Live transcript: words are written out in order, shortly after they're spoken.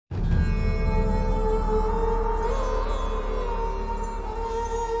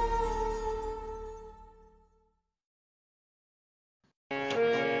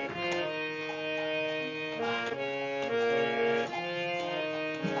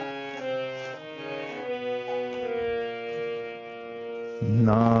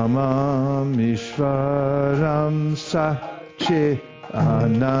Namam Ishvaram Sachi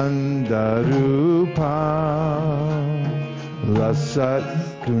Anandarupam Lasat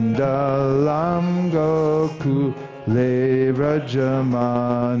Kundalam Gokule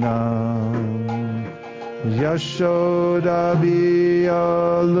Rajamanam Yashoda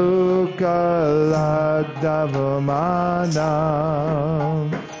Biyalukaladavamanam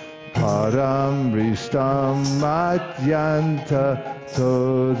Param Ristam Matyanta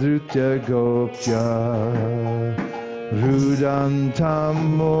Todrutya Gopya Rudantam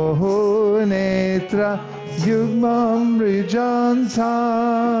Mohonetra Yugmam Rijanta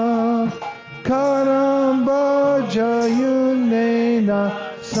Karamba Jayunena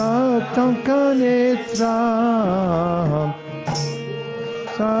Satankanetram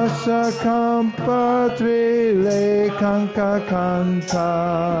Sasakampatre Lekankakanta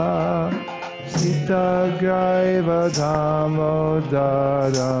Sita Graiva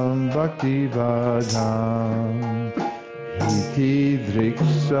Damodaram Bhaktivadam Iti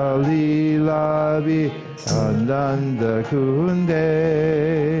Driksa Lilavi Ananda Kunde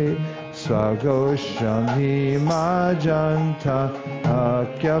Swagosham Himajanta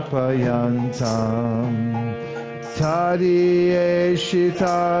Akyapayantam Tadi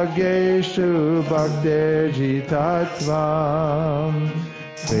Eshitageshu Bhakterjitatvam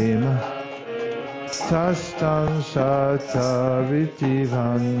Prema Tastam Sataviti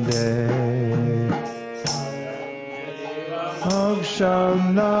Vande Moksham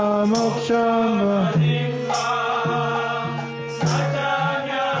na moksham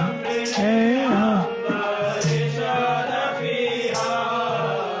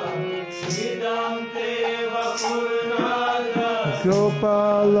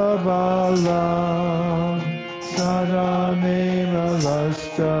Gopala Bala Sarane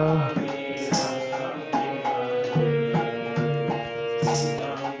Malasta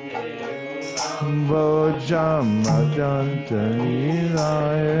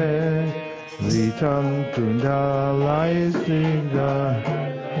Vojamadantaniraye Vitam Kundalaya Sigda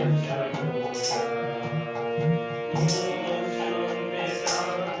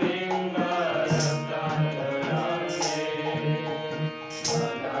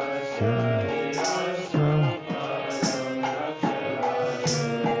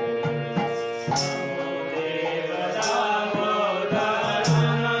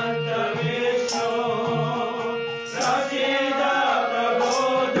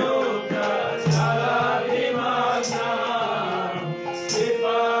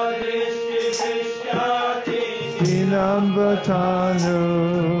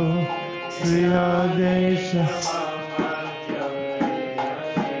Vinambatanu Prihadesha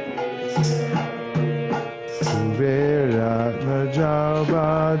Kuverat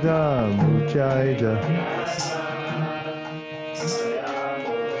Majabada Mujaida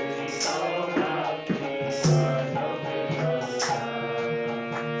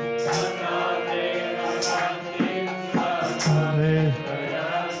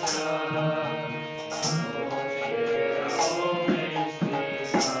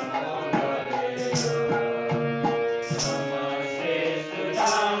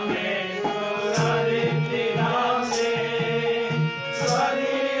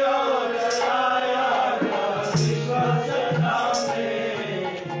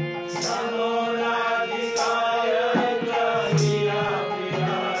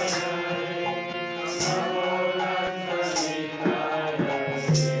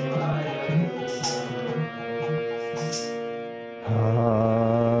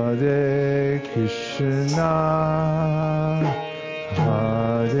Krishna,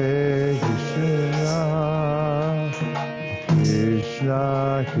 Hare Krishna, Krishna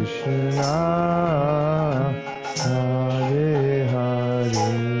Krishna, Hare Hare,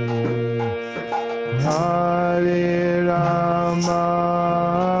 Hare Rama,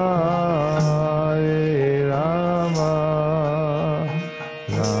 Hare Rama,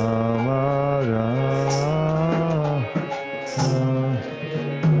 Rama Rama,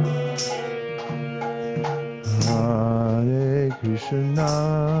 Hare Krishna,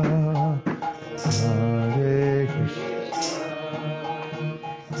 Hare Krishna,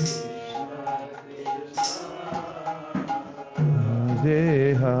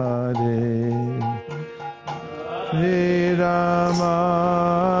 Hare Hare, Hare Rama,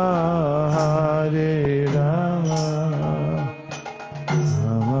 Hare Rama,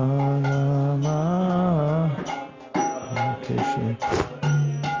 Rama Rama, Hare Krishna.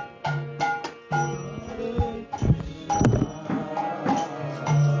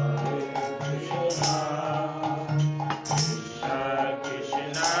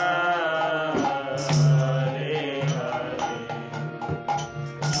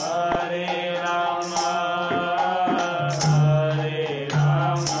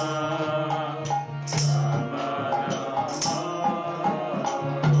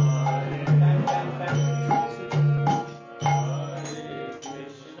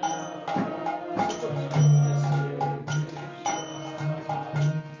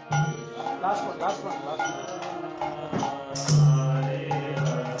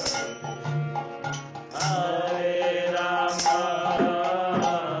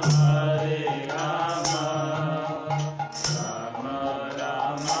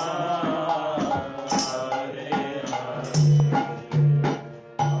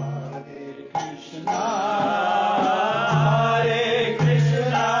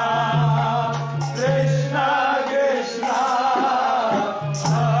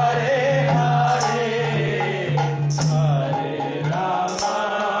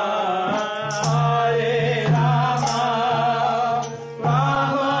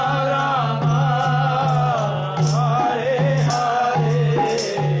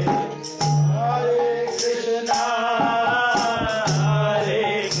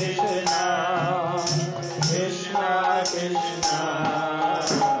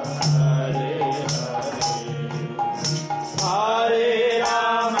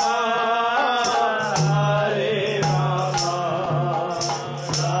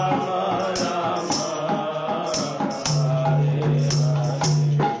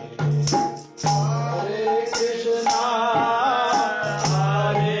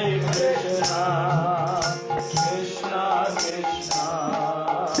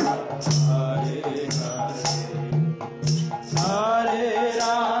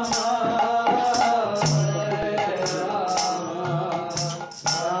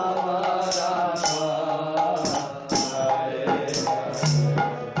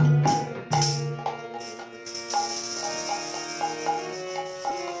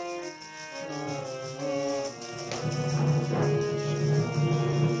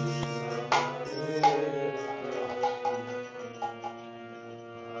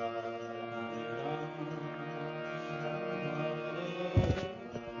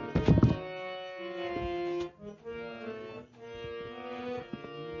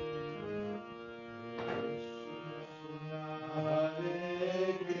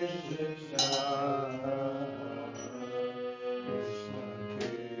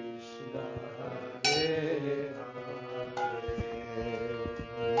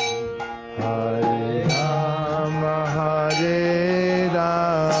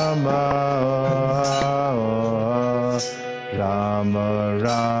 Rama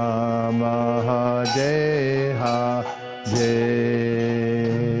Rama Hare Hare.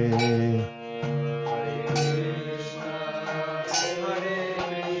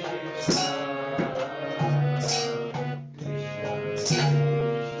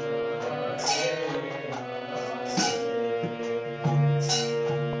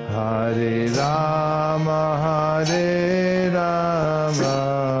 Hare Rama Hare Rama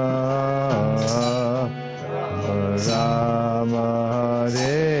Rama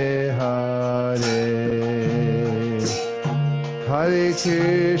Hare Hare. Hare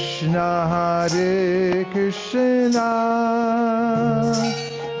Krishna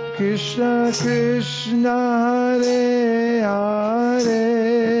Krishna Krishna Hare Hare,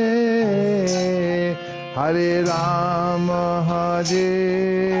 Hare Rama Rama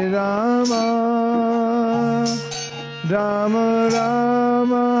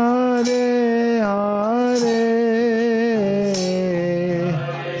Rama Hare Hare.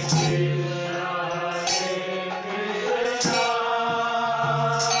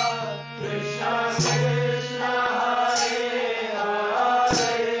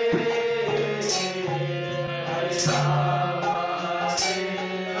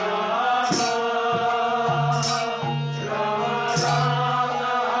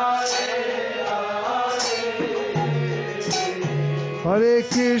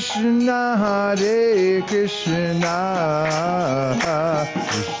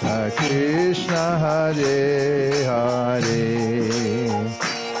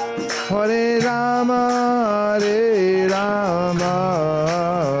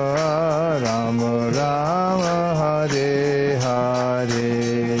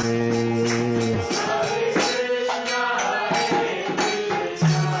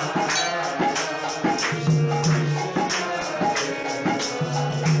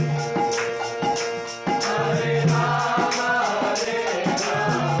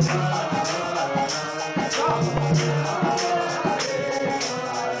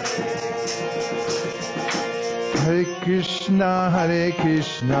 Hare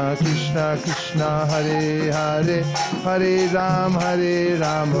Krishna Krishna Krishna Hare Hare, Hare Rama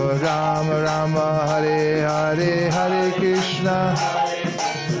Rama Rama Hare Hare.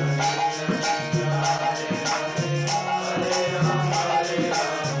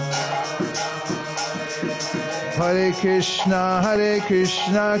 Hare Krishna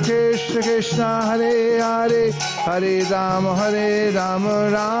Krishna Krishna Hare Hare, Hare Rama Rama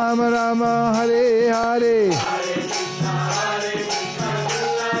Rama Hare Hare,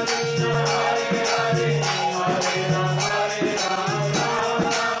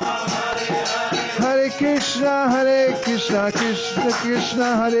 Hare Krishna Hare Krishna Krishna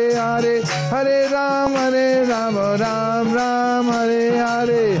Krishna Hare Hare, Hare Rama Rama Rama Hare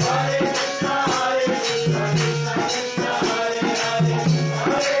Hare. Hare Krishna Krishna Krishna Hare Hare, Hare Rama Rama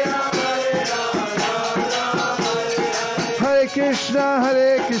Hare Hare. Hare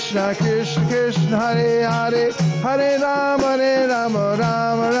Krishna Krishna Krishna Hare Hare, Hare Rama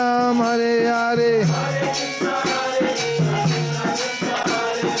Rama Hare Hare.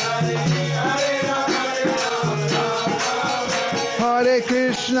 Hare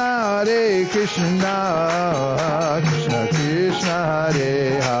Krishna Krishna Krishna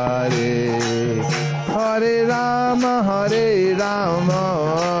Hare Hare, Hare Rama Rama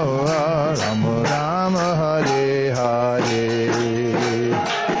Rama Hare Hare.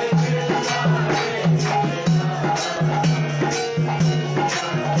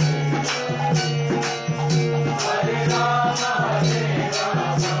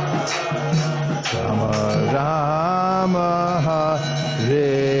 Rama Hare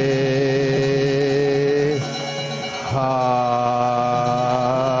Hare.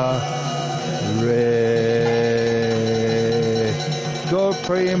 Go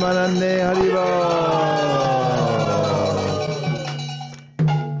Premanande Haribo.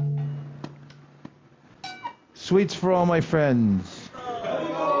 Sweets for all my friends.